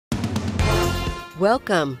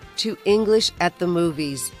Welcome to English at the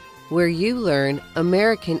Movies, where you learn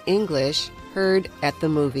American English heard at the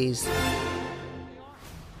movies.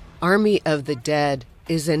 Army of the Dead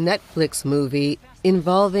is a Netflix movie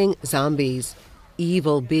involving zombies,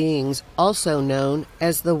 evil beings also known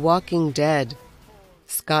as the Walking Dead.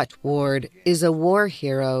 Scott Ward is a war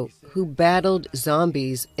hero who battled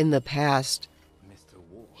zombies in the past.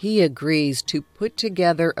 He agrees to put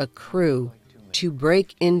together a crew to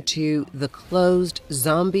break into the closed,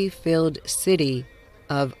 zombie-filled city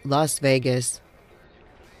of Las Vegas.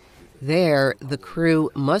 There, the crew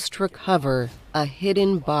must recover a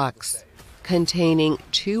hidden box containing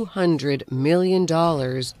 $200 million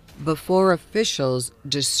before officials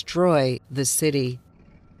destroy the city.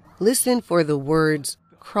 Listen for the words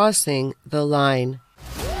crossing the line.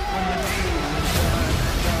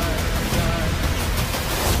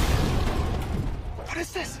 What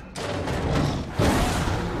is this?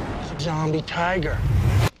 Zombie tiger.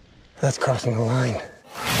 That's crossing the line.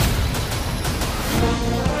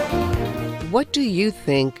 What do you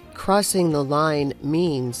think crossing the line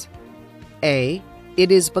means? A.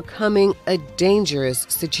 It is becoming a dangerous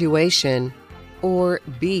situation. Or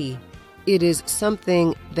B. It is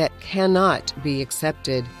something that cannot be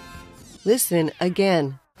accepted. Listen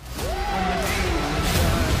again.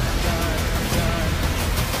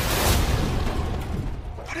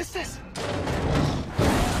 What is this?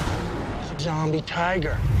 Zombie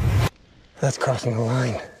tiger. That's crossing the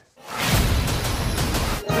line.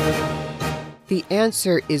 The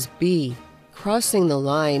answer is B. Crossing the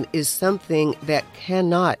line is something that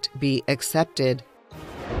cannot be accepted.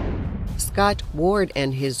 Scott Ward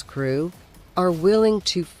and his crew are willing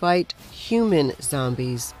to fight human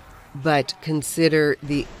zombies, but consider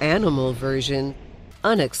the animal version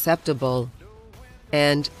unacceptable.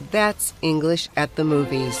 And that's English at the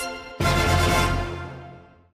Movies.